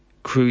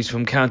Crews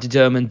from County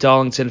Durham and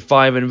Darlington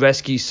Fire and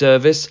Rescue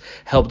Service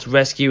helped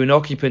rescue an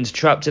occupant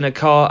trapped in a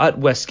car at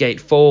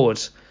Westgate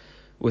Ford.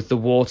 With the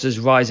waters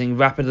rising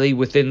rapidly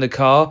within the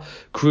car,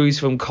 crews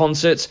from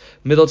Consett,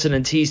 Middleton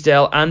and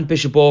Teesdale and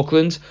Bishop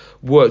Auckland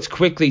worked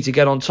quickly to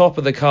get on top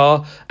of the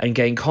car and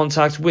gain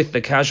contact with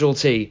the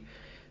casualty.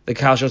 The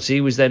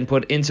casualty was then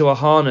put into a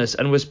harness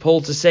and was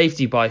pulled to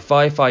safety by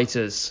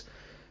firefighters.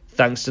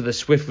 Thanks to the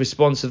swift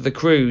response of the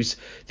crews,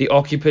 the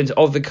occupant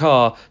of the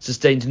car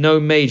sustained no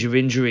major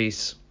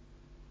injuries.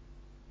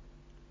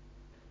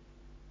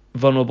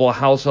 Vulnerable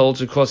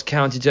households across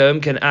County Durham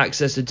can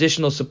access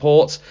additional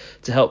support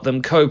to help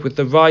them cope with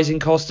the rising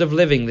cost of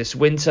living this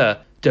winter.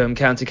 Durham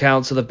County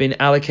Council have been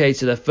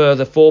allocated a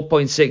further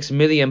 £4.6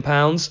 million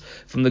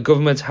from the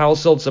Government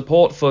Household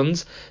Support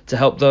Fund to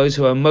help those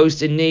who are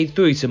most in need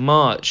through to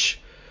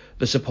March.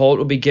 The support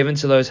will be given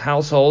to those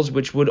households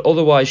which would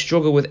otherwise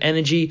struggle with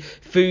energy,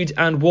 food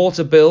and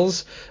water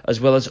bills,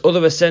 as well as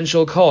other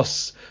essential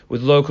costs,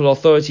 with local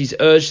authorities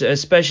urged to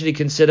especially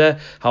consider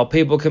how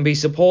people can be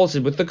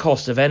supported with the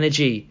cost of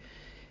energy.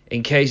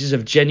 In cases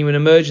of genuine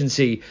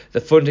emergency,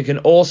 the funding can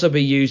also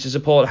be used to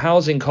support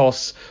housing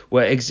costs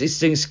where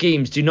existing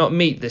schemes do not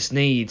meet this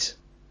need.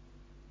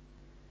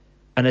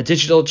 And a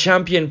digital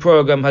champion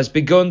programme has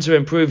begun to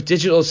improve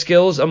digital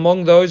skills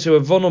among those who are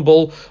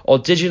vulnerable or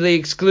digitally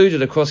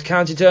excluded across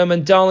County Durham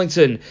and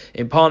Darlington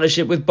in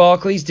partnership with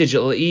Barclays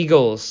Digital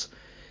Eagles.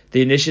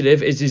 The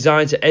initiative is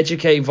designed to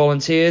educate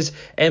volunteers,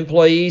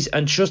 employees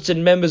and trusted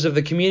members of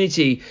the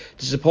community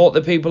to support the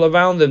people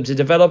around them to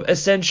develop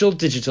essential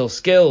digital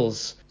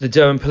skills. The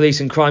Durham Police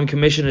and Crime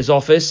Commissioner's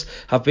Office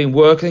have been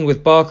working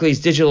with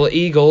Barclays Digital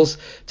Eagles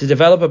to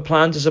develop a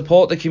plan to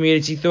support the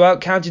community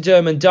throughout County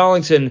Durham and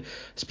Darlington,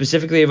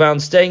 specifically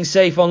around staying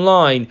safe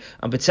online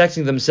and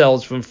protecting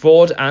themselves from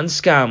fraud and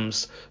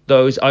scams.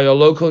 Those are your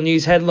local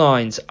news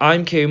headlines.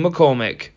 I'm Q McCormick.